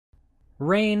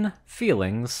Rain,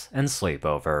 Feelings, and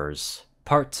Sleepovers,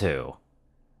 Part 2.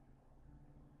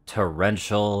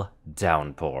 Torrential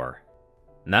Downpour.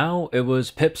 Now it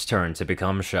was Pip's turn to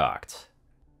become shocked.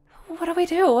 What do we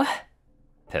do?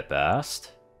 Pip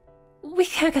asked. We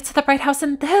can't get to the Bright House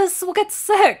in this, we'll get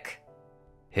sick!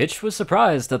 Hitch was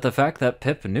surprised at the fact that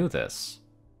Pip knew this.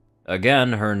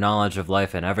 Again, her knowledge of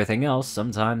life and everything else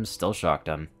sometimes still shocked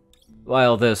him.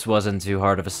 While this wasn't too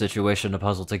hard of a situation to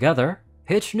puzzle together,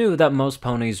 Hitch knew that most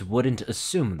ponies wouldn't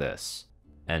assume this,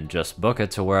 and just book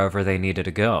it to wherever they needed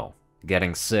to go,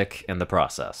 getting sick in the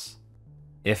process.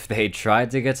 If they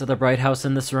tried to get to the Bright House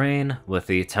in this rain, with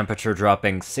the temperature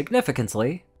dropping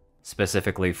significantly,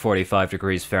 specifically 45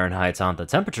 degrees Fahrenheit on the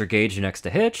temperature gauge next to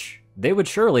Hitch, they would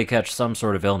surely catch some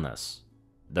sort of illness.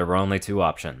 There were only two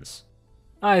options.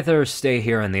 Either stay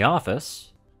here in the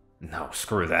office, no,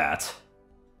 screw that,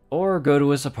 or go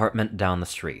to his apartment down the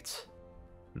street.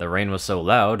 The rain was so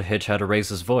loud, Hitch had to raise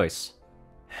his voice.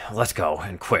 Let's go,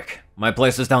 and quick. My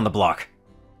place is down the block.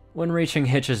 When reaching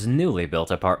Hitch's newly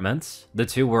built apartment, the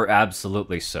two were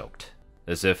absolutely soaked,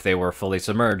 as if they were fully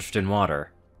submerged in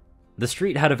water. The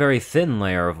street had a very thin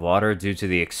layer of water due to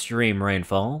the extreme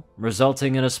rainfall,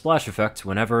 resulting in a splash effect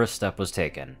whenever a step was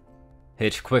taken.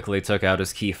 Hitch quickly took out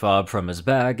his key fob from his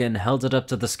bag and held it up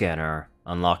to the scanner,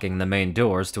 unlocking the main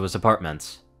doors to his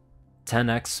apartment.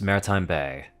 10X Maritime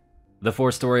Bay. The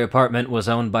 4-story apartment was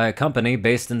owned by a company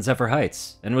based in Zephyr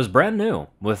Heights, and was brand new,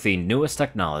 with the newest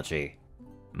technology.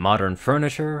 Modern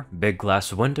furniture, big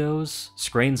glass windows,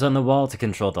 screens on the wall to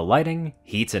control the lighting,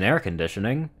 heat and air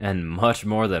conditioning, and much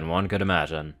more than one could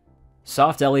imagine.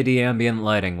 Soft LED ambient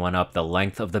lighting went up the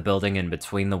length of the building in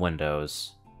between the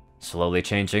windows, slowly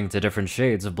changing to different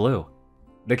shades of blue.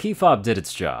 The key fob did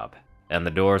its job, and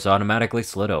the doors automatically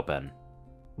slid open.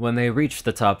 When they reached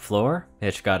the top floor,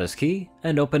 Hitch got his key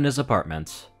and opened his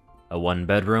apartment, a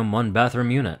 1-bedroom, 1-bathroom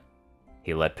unit.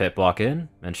 He let Pip walk in,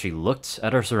 and she looked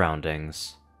at her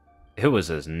surroundings. It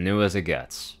was as new as it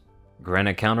gets.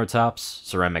 Granite countertops,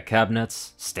 ceramic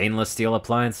cabinets, stainless steel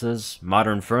appliances,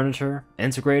 modern furniture,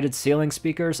 integrated ceiling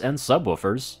speakers and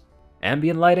subwoofers,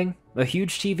 ambient lighting, a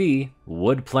huge TV,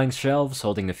 wood plank shelves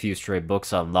holding a few stray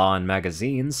books on law and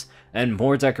magazines, and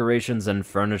more decorations and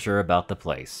furniture about the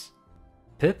place.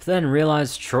 Pip then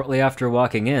realized shortly after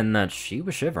walking in that she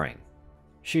was shivering.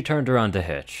 She turned around to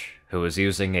Hitch, who was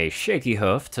using a shaky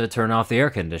hoof to turn off the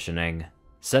air conditioning,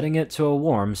 setting it to a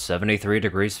warm 73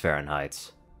 degrees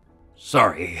Fahrenheit.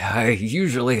 Sorry, I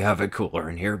usually have it cooler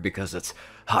in here because it's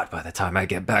hot by the time I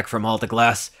get back from all the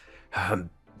glass.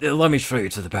 Let me show you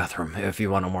to the bathroom if you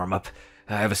want to warm up.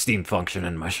 I have a steam function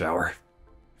in my shower.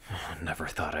 Never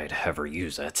thought I'd ever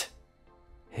use it.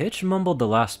 Hitch mumbled the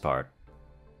last part.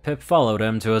 Pip followed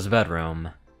him to his bedroom.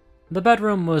 The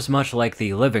bedroom was much like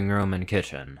the living room and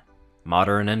kitchen,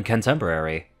 modern and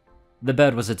contemporary. The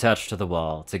bed was attached to the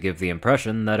wall to give the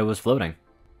impression that it was floating,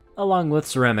 along with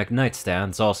ceramic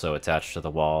nightstands also attached to the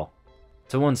wall.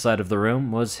 To one side of the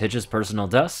room was Hitch's personal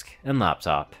desk and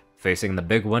laptop, facing the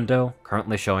big window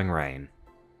currently showing rain.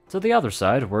 To the other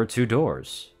side were two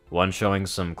doors, one showing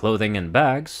some clothing and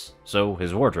bags, so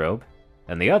his wardrobe,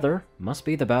 and the other must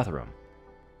be the bathroom.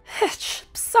 Hitch,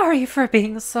 sorry for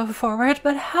being so forward,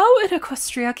 but how in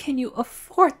Equestria can you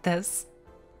afford this?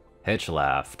 Hitch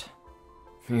laughed.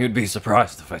 You'd be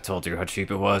surprised if I told you how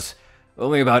cheap it was.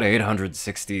 Only about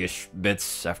 860-ish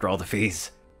bits after all the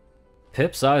fees.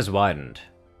 Pip's eyes widened.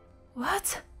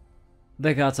 What?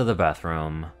 They got to the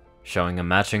bathroom, showing a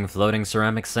matching floating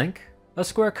ceramic sink, a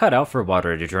square cutout for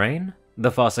water to drain,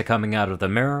 the faucet coming out of the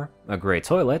mirror, a gray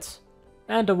toilet,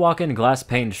 and a walk-in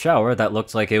glass-paned shower that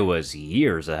looked like it was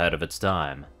years ahead of its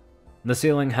time. The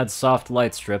ceiling had soft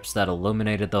light strips that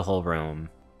illuminated the whole room,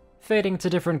 fading to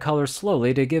different colors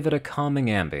slowly to give it a calming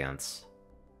ambience.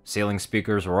 Ceiling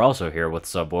speakers were also here with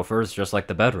subwoofers just like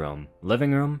the bedroom,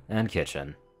 living room, and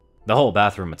kitchen. The whole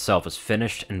bathroom itself was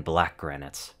finished in black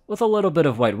granite, with a little bit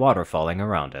of white water falling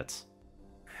around it.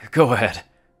 Go ahead,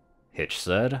 Hitch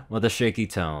said, with a shaky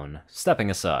tone, stepping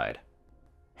aside.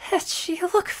 Hitch, you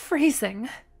look freezing.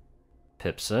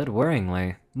 Pip said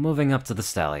worryingly, moving up to the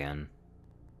stallion.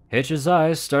 Hitch's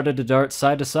eyes started to dart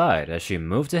side to side as she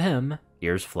moved to him,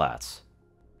 ears flat.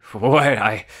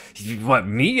 What,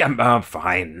 me? I'm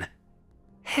fine.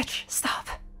 Hitch, stop.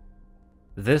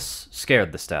 This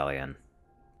scared the stallion.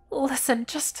 Listen,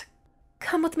 just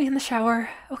come with me in the shower,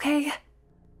 okay?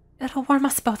 It'll warm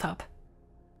us both up.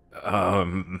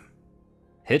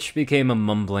 Hitch became a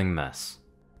mumbling mess.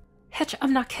 Hitch,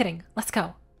 I'm not kidding. Let's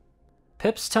go.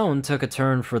 Pip's tone took a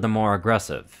turn for the more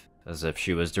aggressive, as if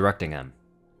she was directing him.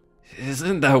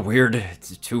 Isn't that weird?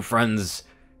 Two friends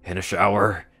in a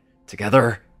shower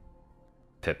together?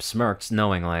 Pip smirked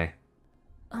knowingly.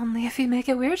 Only if you make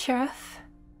it weird, Sheriff.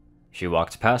 She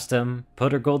walked past him,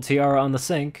 put her gold tiara on the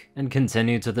sink, and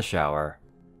continued to the shower,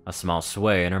 a small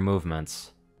sway in her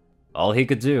movements. All he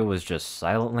could do was just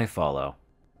silently follow.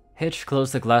 Hitch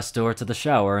closed the glass door to the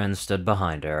shower and stood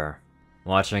behind her,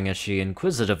 watching as she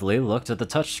inquisitively looked at the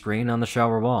touchscreen on the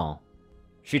shower wall.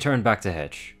 She turned back to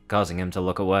Hitch, causing him to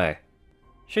look away.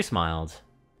 She smiled.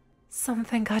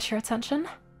 Something got your attention?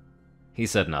 He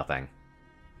said nothing.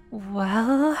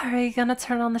 Well, are you gonna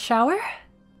turn on the shower?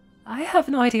 I have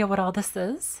no idea what all this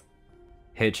is.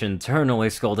 Hitch internally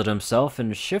scolded himself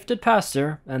and shifted past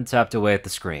her and tapped away at the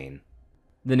screen.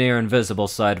 The near-invisible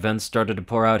side vents started to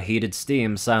pour out heated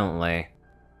steam silently,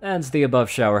 and the above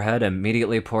shower head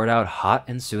immediately poured out hot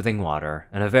and soothing water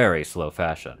in a very slow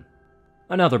fashion.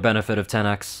 Another benefit of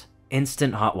 10x,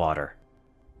 instant hot water.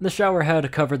 The shower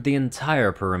head covered the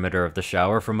entire perimeter of the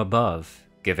shower from above,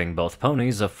 giving both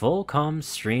ponies a full calm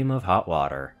stream of hot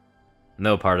water.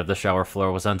 No part of the shower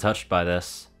floor was untouched by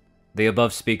this. The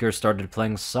above speakers started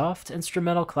playing soft,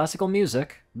 instrumental classical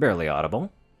music, barely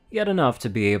audible, yet enough to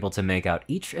be able to make out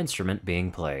each instrument being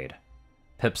played.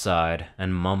 Pip sighed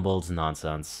and mumbled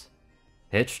nonsense.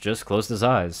 Hitch just closed his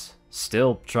eyes,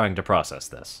 still trying to process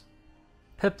this.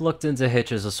 Pip looked into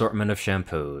Hitch's assortment of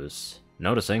shampoos,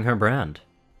 noticing her brand.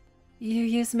 You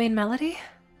use Main Melody?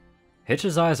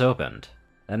 Hitch's eyes opened,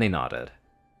 and he nodded.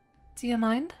 Do you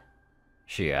mind?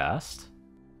 She asked.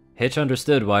 Hitch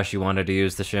understood why she wanted to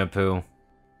use the shampoo.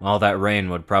 All that rain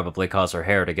would probably cause her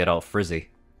hair to get all frizzy.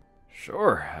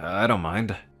 Sure, I don't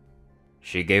mind.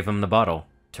 She gave him the bottle,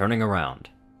 turning around.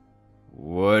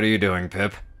 What are you doing,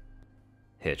 Pip?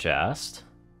 Hitch asked.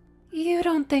 You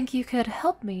don't think you could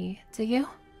help me, do you?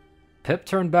 Pip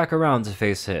turned back around to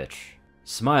face Hitch,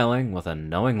 smiling with a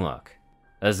knowing look,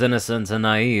 as innocent and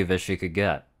naive as she could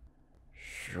get.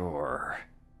 Sure,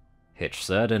 Hitch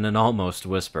said in an almost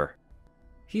whisper.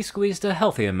 He squeezed a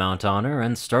healthy amount on her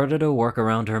and started to work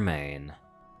around her mane,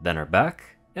 then her back,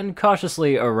 and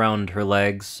cautiously around her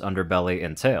legs, underbelly,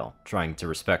 and tail, trying to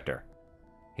respect her.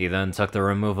 He then took the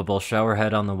removable shower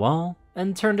head on the wall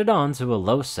and turned it on to a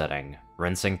low setting,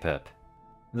 rinsing Pip.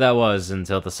 That was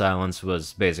until the silence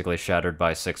was basically shattered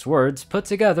by 6 words put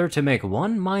together to make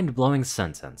one mind-blowing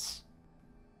sentence.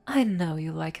 I know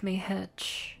you like me,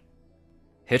 Hitch.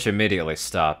 Hitch immediately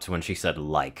stopped when she said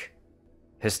like.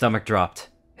 His stomach dropped,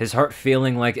 his heart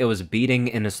feeling like it was beating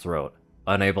in his throat,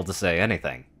 unable to say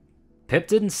anything. Pip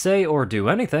didn't say or do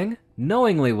anything,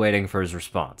 knowingly waiting for his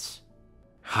response.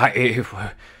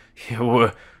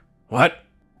 What?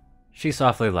 She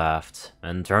softly laughed,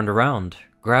 and turned around,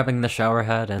 grabbing the shower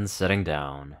head and sitting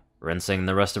down, rinsing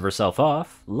the rest of herself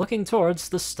off, looking towards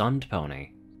the stunned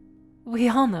pony. We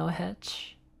all know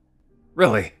Hitch.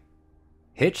 Really?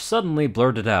 Hitch suddenly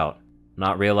blurted out,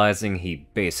 not realizing he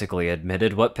basically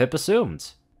admitted what Pip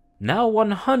assumed, now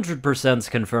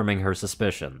 100% confirming her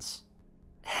suspicions.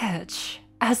 Hitch,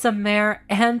 as a mayor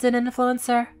and an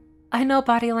influencer, I know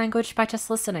body language by just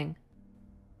listening.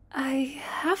 I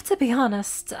have to be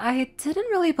honest, I didn't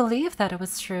really believe that it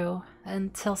was true,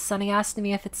 until Sunny asked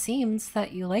me if it seems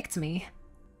that you liked me.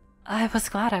 I was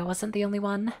glad I wasn't the only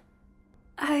one.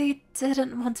 I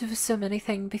didn't want to assume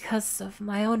anything because of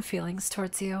my own feelings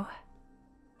towards you.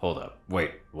 Hold up,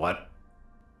 wait, what?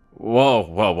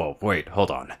 Whoa, wait,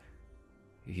 hold on.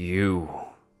 You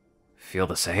feel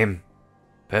the same,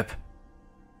 Pip?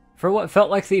 For what felt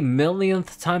like the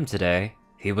millionth time today,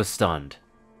 he was stunned.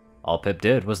 All Pip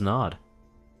did was nod.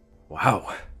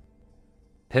 Wow.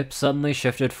 Pip suddenly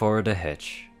shifted forward to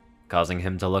Hitch, causing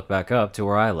him to look back up to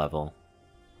her eye level.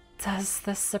 Does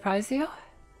this surprise you?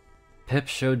 Pip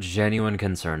showed genuine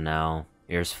concern now,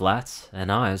 ears flat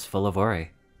and eyes full of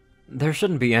worry. There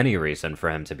shouldn't be any reason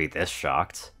for him to be this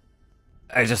shocked.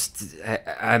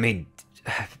 I mean,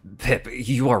 Pip,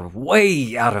 you are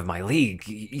way out of my league.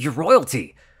 You're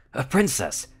royalty, a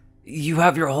princess. You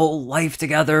have your whole life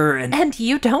together and— And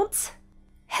you don't?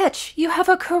 Hitch, you have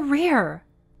a career.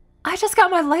 I just got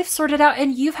my life sorted out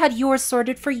and you've had yours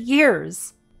sorted for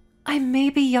years. I may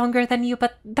be younger than you,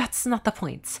 but that's not the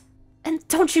point. And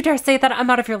don't you dare say that I'm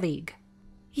out of your league.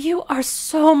 You are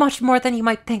so much more than you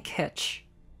might think, Hitch.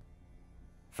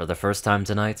 For the first time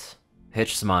tonight,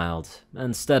 Hitch smiled,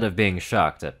 instead of being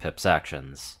shocked at Pip's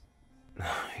actions.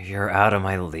 You're out of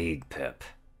my league, Pip.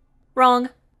 Wrong.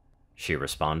 She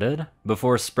responded,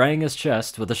 before spraying his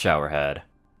chest with a shower head.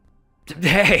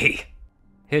 Hey!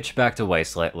 Hitch backed away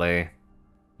slightly.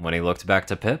 When he looked back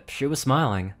to Pip, she was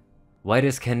smiling, white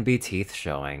as can be teeth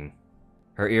showing.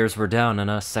 Her ears were down in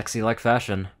a sexy-like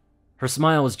fashion. Her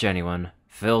smile was genuine,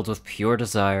 filled with pure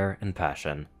desire and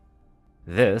passion.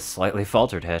 This slightly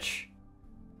faltered Hitch.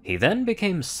 He then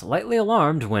became slightly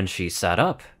alarmed when she sat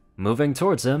up, moving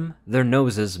towards him, their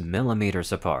noses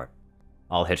millimeters apart.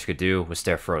 All Hitch could do was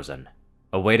stare frozen,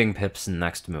 awaiting Pip's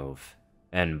next move.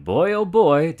 And boy oh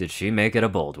boy, did she make it a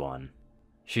bold one.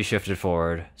 She shifted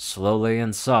forward, slowly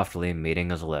and softly meeting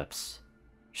his lips.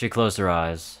 She closed her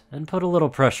eyes and put a little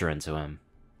pressure into him.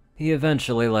 He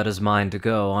eventually let his mind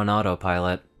go on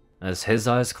autopilot, as his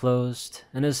eyes closed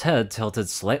and his head tilted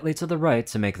slightly to the right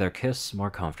to make their kiss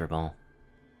more comfortable.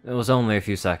 It was only a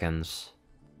few seconds,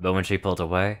 but when she pulled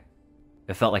away,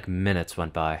 it felt like minutes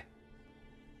went by.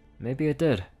 Maybe it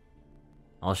did.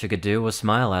 All she could do was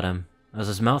smile at him, as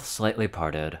his mouth slightly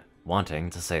parted, wanting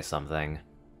to say something.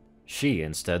 She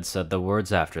instead said the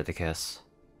words after the kiss.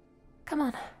 Come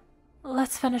on,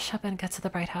 let's finish up and get to the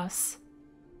Bright House.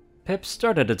 Pip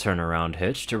started to turn around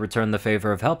Hitch to return the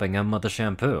favor of helping him with the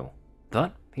shampoo,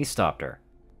 but he stopped her.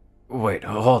 Wait,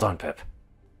 hold on, Pip.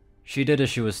 She did as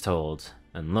she was told,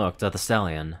 and looked at the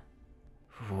stallion.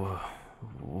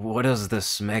 What does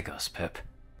this make us, Pip?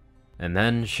 And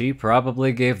then she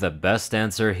probably gave the best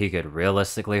answer he could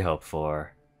realistically hope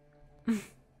for.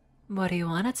 What do you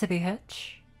want it to be,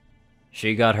 Hitch?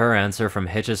 She got her answer from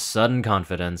Hitch's sudden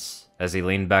confidence, as he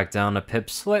leaned back down to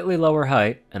Pip's slightly lower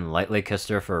height and lightly kissed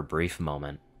her for a brief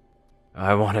moment.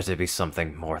 I want it to be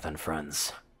something more than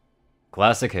friends.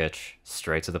 Classic Hitch,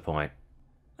 straight to the point.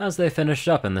 As they finished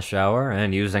up in the shower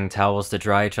and using towels to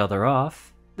dry each other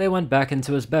off, they went back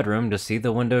into his bedroom to see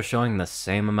the window showing the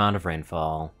same amount of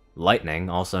rainfall, lightning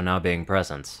also now being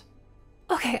present.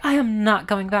 Okay, I am not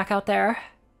going back out there,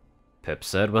 Pip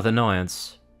said with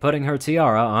annoyance, putting her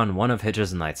tiara on one of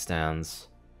Hitch's nightstands.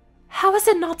 How is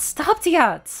it not stopped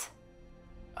yet?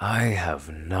 I have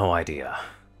no idea.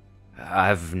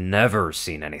 I've never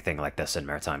seen anything like this in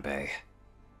Maritime Bay.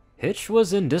 Hitch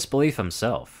was in disbelief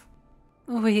himself.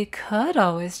 We could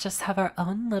always just have our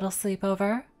own little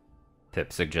sleepover,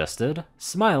 Pip suggested,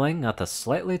 smiling at the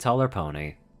slightly taller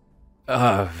pony.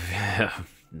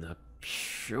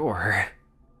 Sure.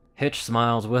 Hitch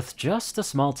smiled with just a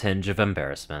small tinge of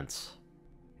embarrassment.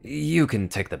 You can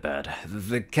take the bed.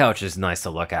 The couch is nice to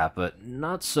look at, but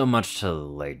not so much to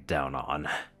lay down on.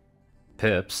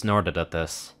 Pip snorted at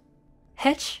this.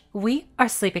 Hitch, we are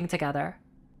sleeping together.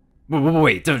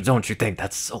 Wait, don't you think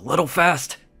that's a little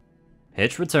fast?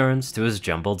 Hitch returns to his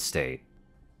jumbled state.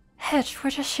 Hitch, we're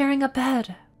just sharing a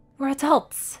bed. We're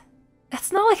adults.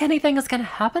 It's not like anything is gonna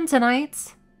happen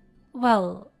tonight.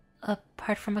 Well,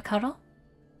 apart from a cuddle?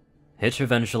 Hitch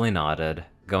eventually nodded,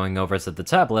 going over to the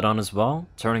tablet on his wall,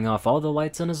 turning off all the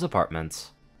lights in his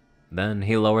apartment. Then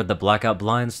he lowered the blackout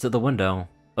blinds to the window,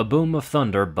 a boom of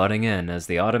thunder butting in as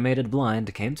the automated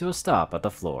blind came to a stop at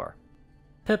the floor.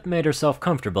 Pip made herself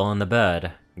comfortable in the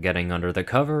bed, getting under the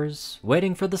covers,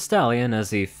 waiting for the stallion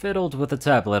as he fiddled with the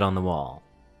tablet on the wall.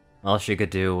 All she could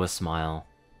do was smile.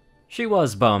 She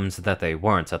was bummed that they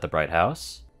weren't at the Bright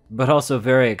House, but also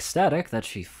very ecstatic that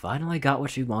she finally got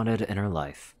what she wanted in her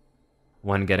life.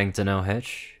 When getting to know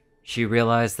Hitch, she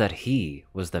realized that he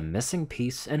was the missing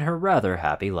piece in her rather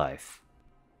happy life.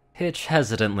 Hitch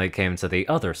hesitantly came to the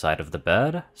other side of the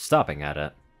bed, stopping at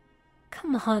it.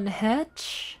 Come on,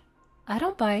 Hitch. I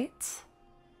don't bite.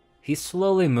 He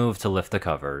slowly moved to lift the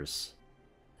covers.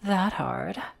 That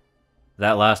hard.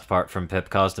 That last part from Pip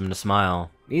caused him to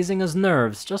smile, easing his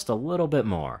nerves just a little bit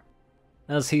more.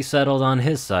 As he settled on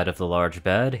his side of the large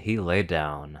bed, he lay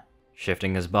down,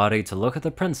 shifting his body to look at the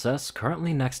princess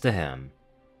currently next to him.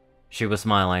 She was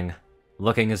smiling,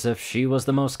 looking as if she was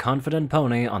the most confident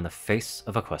pony on the face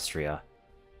of Equestria.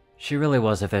 She really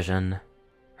was a vision.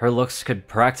 Her looks could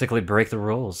practically break the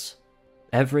rules.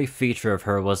 Every feature of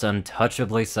her was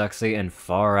untouchably sexy and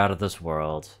far out of this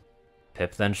world.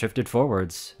 Pip then shifted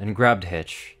forwards and grabbed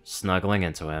Hitch, snuggling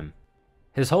into him.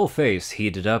 His whole face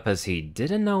heated up as he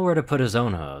didn't know where to put his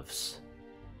own hooves.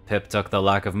 Pip took the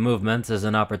lack of movement as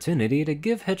an opportunity to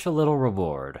give Hitch a little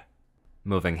reward,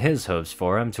 moving his hooves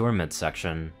for him to her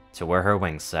midsection, to where her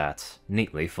wings sat,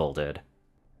 neatly folded.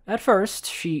 At first,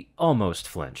 she almost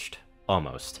flinched.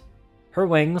 Almost. Her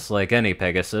wings, like any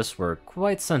Pegasus, were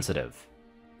quite sensitive,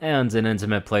 and an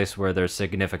intimate place where their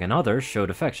significant others showed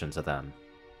affection to them.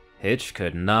 Hitch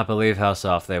could not believe how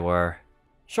soft they were.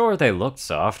 Sure, they looked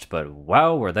soft, but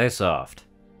wow, were they soft.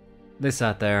 They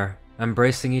sat there,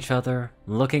 embracing each other,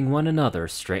 looking one another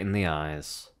straight in the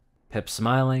eyes. Pip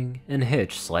smiling, and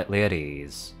Hitch slightly at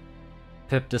ease.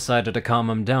 Pip decided to calm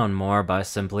him down more by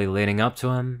simply leaning up to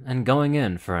him and going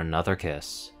in for another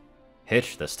kiss.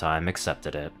 Hitch this time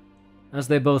accepted it. As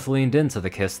they both leaned into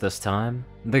the kiss this time,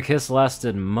 the kiss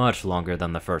lasted much longer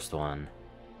than the first one.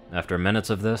 After minutes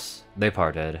of this, they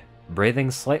parted, breathing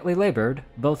slightly labored,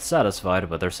 both satisfied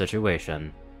with their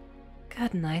situation.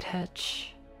 Good night,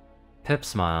 Hitch. Pip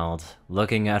smiled,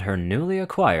 looking at her newly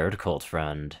acquired cult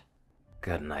friend.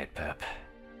 Good night, Pip.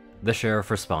 The sheriff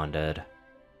responded.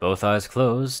 Both eyes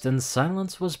closed, and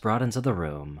silence was brought into the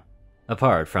room,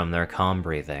 apart from their calm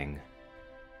breathing.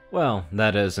 Well,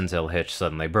 that is until Hitch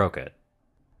suddenly broke it.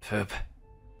 Pip?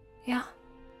 Yeah?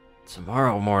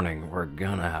 Tomorrow morning, we're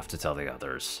gonna have to tell the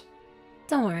others.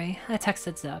 Don't worry, I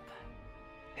texted Zip.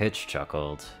 Hitch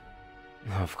chuckled.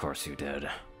 Of course you did.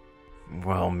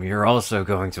 Well, you're also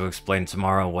going to explain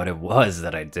tomorrow what it was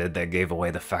that I did that gave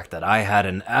away the fact that I had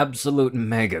an absolute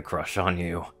mega crush on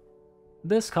you.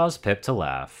 This caused Pip to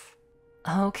laugh.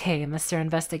 Okay, Mr.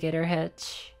 Investigator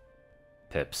Hitch.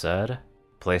 Pip said,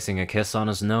 placing a kiss on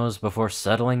his nose before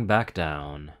settling back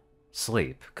down,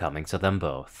 sleep coming to them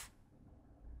both.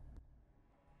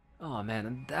 Oh man,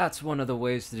 and that's one of the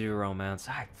ways to do romance.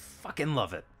 I fucking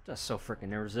love it. Just so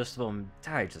freaking irresistible, and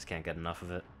I just can't get enough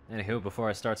of it. Anywho, before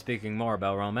I start speaking more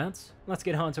about romance, let's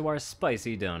get on to our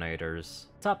spicy donators.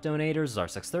 Top donators are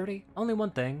 630, Only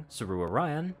One Thing, Ceru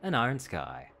Orion, and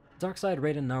IronSky. Darkside,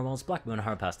 Rayden, Narwhals,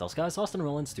 Blackmoonheart, Pastel Skies, Austin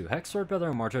Rolan, Stu Hex, Sword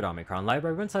Brother, Mordred, Omicron,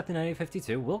 Lyrae, Rinsight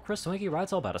 9852, Will, Chris, Swinky,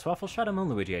 Rides All, BadassWaffle, Shadow Moon,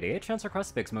 Luigi 88, Chancer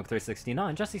Crest, Big Smoke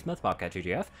 369, Jesse Smith, Bobcat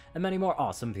GGF, and many more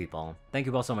awesome people. Thank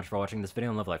you all so much for watching this video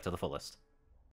and live life to the fullest.